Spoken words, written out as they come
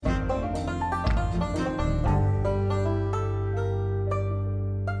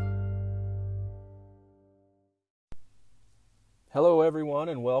Hello, everyone,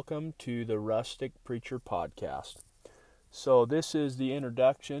 and welcome to the Rustic Preacher Podcast. So, this is the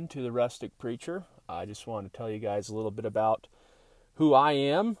introduction to the Rustic Preacher. I just want to tell you guys a little bit about who I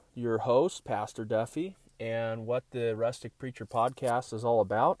am, your host, Pastor Duffy, and what the Rustic Preacher Podcast is all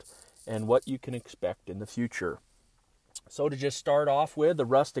about, and what you can expect in the future. So, to just start off with, the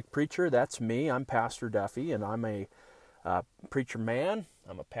Rustic Preacher, that's me. I'm Pastor Duffy, and I'm a preacher man.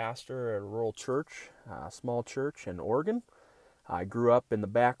 I'm a pastor at a rural church, a small church in Oregon. I grew up in the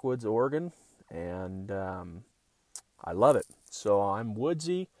backwoods of Oregon, and I love it. So I'm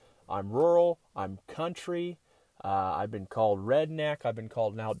woodsy, I'm rural, I'm country. I've been called redneck. I've been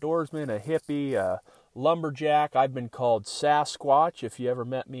called an outdoorsman, a hippie, a lumberjack. I've been called Sasquatch. If you ever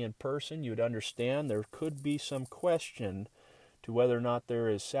met me in person, you'd understand there could be some question to whether or not there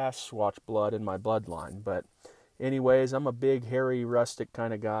is Sasquatch blood in my bloodline. But anyways, I'm a big, hairy, rustic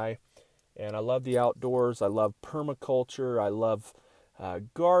kind of guy. And I love the outdoors. I love permaculture. I love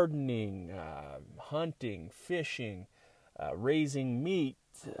gardening, hunting, fishing, raising meat,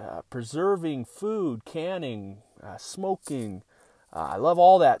 preserving food, canning, smoking. I love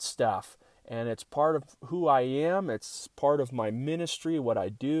all that stuff. And it's part of who I am. It's part of my ministry, what I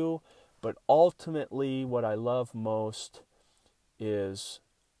do. But ultimately, what I love most is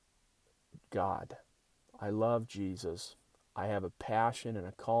God. I love Jesus. I have a passion and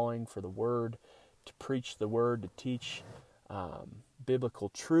a calling for the Word, to preach the Word, to teach biblical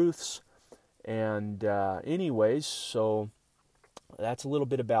truths. And anyways, so that's a little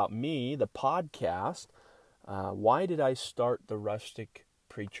bit about me, the podcast. Why did I start the Rustic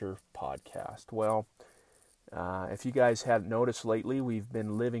Preacher Podcast? Well, if you guys hadn't noticed lately, we've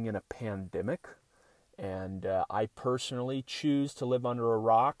been living in a pandemic. And I personally choose to live under a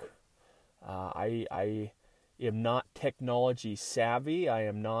rock. I am not technology savvy. I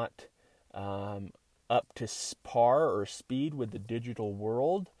am not up to par or speed with the digital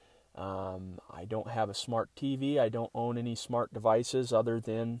world. I don't have a smart TV. I don't own any smart devices other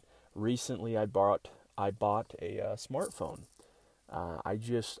than recently I bought a smartphone.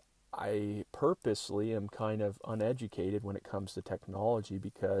 I purposely am kind of uneducated when it comes to technology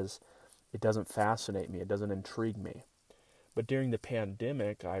because it doesn't fascinate me. It doesn't intrigue me. But during the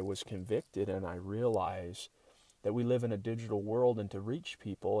pandemic, I was convicted and I realized that we live in a digital world, and to reach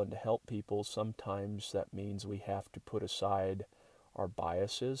people and to help people, sometimes that means we have to put aside our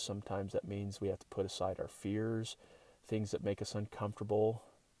biases. Sometimes that means we have to put aside our fears, things that make us uncomfortable,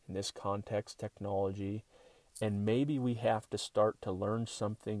 in this context, technology. And maybe we have to start to learn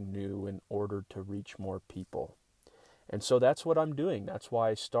something new in order to reach more people. And so that's what I'm doing. That's why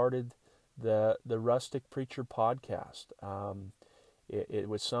I started the Rustic Preacher Podcast. It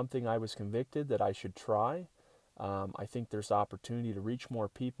was something I was convicted that I should try. I think there's opportunity to reach more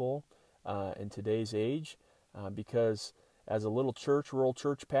people in today's age because as a little church, rural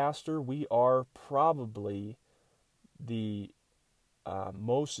church pastor, we are probably the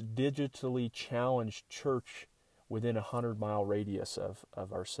most digitally challenged church within a 100-mile radius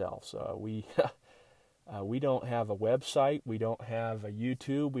of ourselves. We don't have a website. We don't have a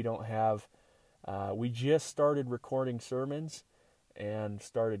YouTube. We just started recording sermons and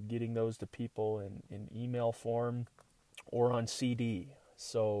started getting those to people in email form or on CD.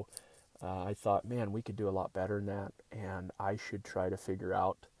 So I thought, man, we could do a lot better than that, and I should try to figure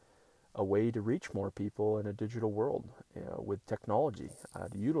out a way to reach more people in a digital world with technology,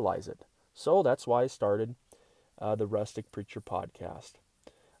 to utilize it. So that's why I started the Rustic Preacher Podcast.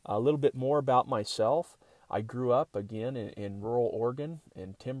 A little bit more about myself. I grew up, again, in rural Oregon,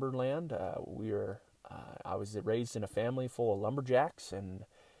 in timberland. I was raised in a family full of lumberjacks, and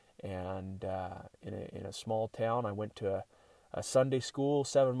in a small town. I went to a Sunday school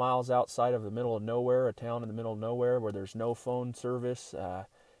 7 miles outside of the middle of nowhere, a town in the middle of nowhere where there's no phone service.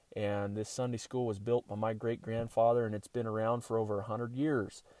 And this Sunday school was built by my great-grandfather, and it's been around for over 100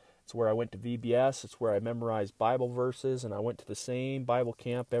 years. It's where I went to VBS. It's where I memorized Bible verses, and I went to the same Bible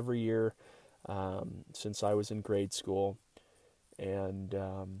camp every year since I was in grade school. And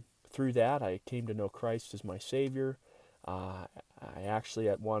through that, I came to know Christ as my Savior. I actually,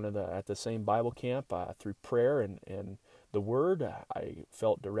 at the same Bible camp, through prayer and the Word, I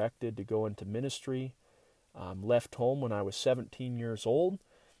felt directed to go into ministry. Left home when I was 17 years old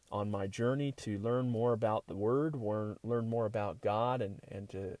on my journey to learn more about the Word, learn more about God, and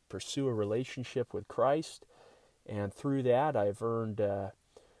to pursue a relationship with Christ. And through that, I've earned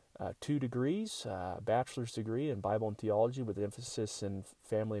 2 degrees, a bachelor's degree in Bible and theology with emphasis in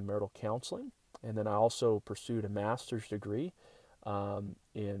family and marital counseling. And then I also pursued a master's degree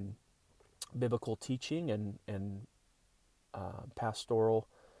in biblical teaching and pastoral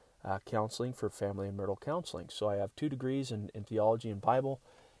counseling for family and marital counseling. So I have 2 degrees in theology and Bible,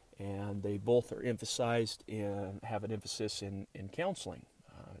 and they both are emphasized and have an emphasis in counseling.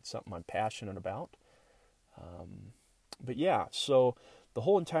 It's something I'm passionate about. But yeah, so the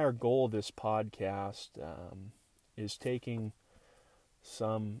whole entire goal of this podcast is taking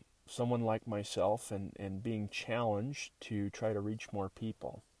someone like myself and being challenged to try to reach more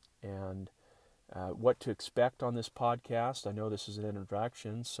people. And what to expect on this podcast, I know this is an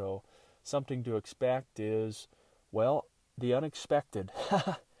introduction, so something to expect is, well, the unexpected.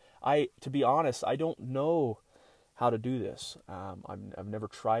 To be honest, I don't know how to do this. I've never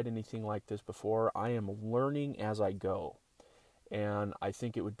tried anything like this before. I am learning as I go. And I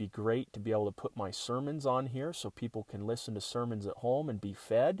think it would be great to be able to put my sermons on here so people can listen to sermons at home and be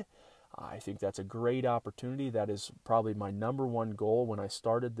fed. I think that's a great opportunity. That is probably my number one goal when I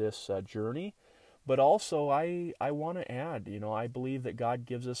started this journey. But also, I want to add, I believe that God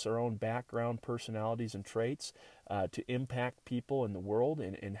gives us our own background, personalities, and traits to impact people in the world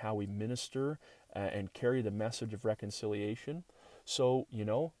and how we minister and carry the message of reconciliation. So,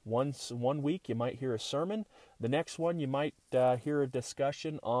 one week you might hear a sermon. The next one you might hear a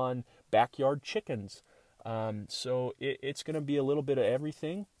discussion on backyard chickens. So it's going to be a little bit of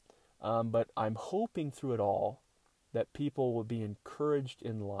everything. But I'm hoping through it all that people will be encouraged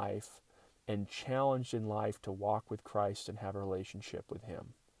in life and challenged in life to walk with Christ and have a relationship with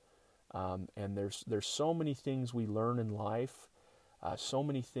Him. And there's so many things we learn in life, so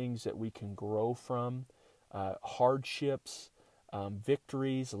many things that we can grow from, hardships,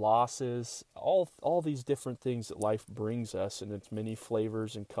 victories, losses, all these different things that life brings us in its many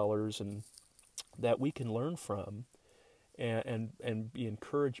flavors and colors, and that we can learn from and be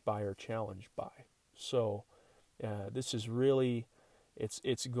encouraged by or challenged by. So this is really, this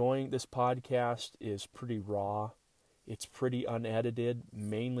podcast is pretty raw. It's pretty unedited,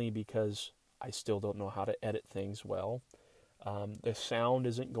 mainly because I still don't know how to edit things well. The sound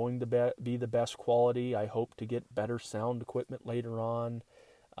isn't going to be the best quality. I hope to get better sound equipment later on.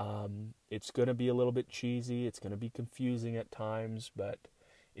 It's going to be a little bit cheesy. It's going to be confusing at times, but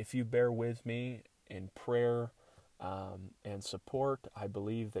if you bear with me in prayer and support, I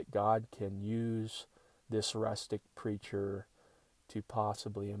believe that God can use this rustic preacher to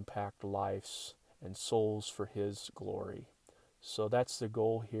possibly impact lives and souls for His glory. So that's the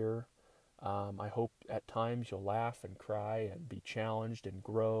goal here. I hope at times you'll laugh and cry and be challenged and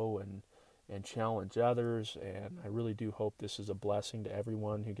grow and challenge others. And I really do hope this is a blessing to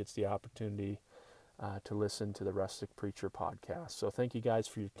everyone who gets the opportunity to listen to the Rustic Preacher podcast. So thank you guys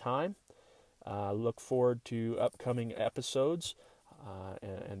for your time. Look forward to upcoming episodes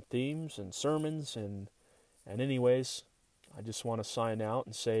and themes and sermons. And anyways, I just want to sign out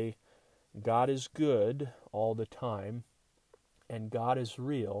and say God is good all the time. And God is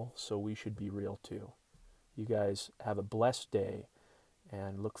real, so we should be real too. You guys have a blessed day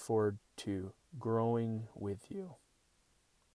and look forward to growing with you.